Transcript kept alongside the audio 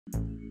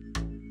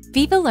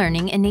Viva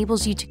Learning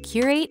enables you to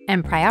curate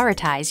and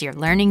prioritize your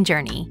learning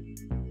journey.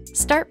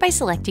 Start by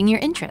selecting your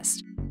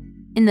interest.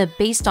 In the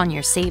Based on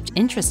your saved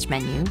interest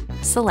menu,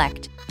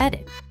 select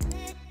Edit.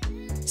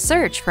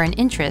 Search for an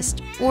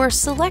interest or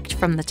select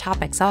from the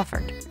topics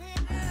offered,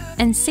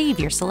 and save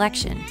your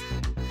selection.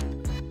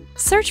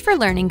 Search for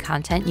learning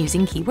content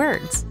using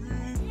keywords.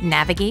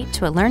 Navigate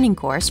to a learning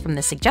course from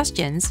the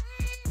suggestions,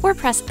 or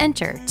press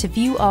Enter to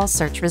view all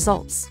search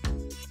results.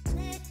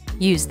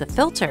 Use the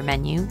Filter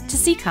menu to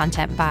see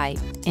content by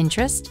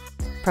interest,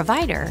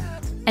 provider,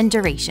 and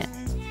duration.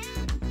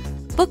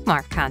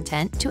 Bookmark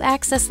content to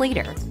access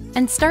later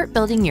and start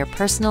building your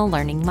personal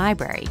learning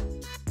library.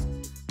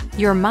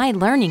 Your My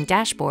Learning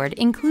dashboard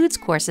includes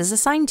courses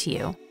assigned to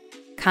you,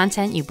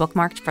 content you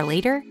bookmarked for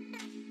later,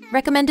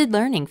 recommended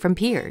learning from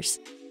peers,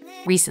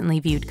 recently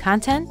viewed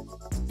content,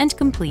 and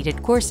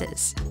completed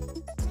courses.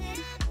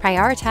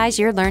 Prioritize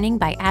your learning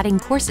by adding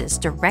courses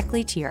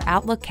directly to your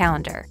Outlook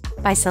calendar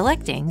by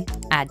selecting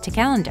Add to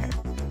Calendar.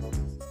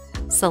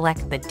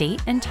 Select the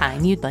date and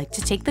time you'd like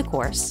to take the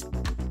course,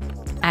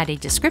 add a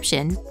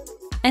description,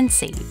 and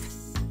save.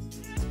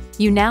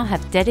 You now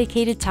have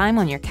dedicated time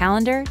on your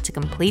calendar to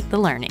complete the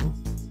learning.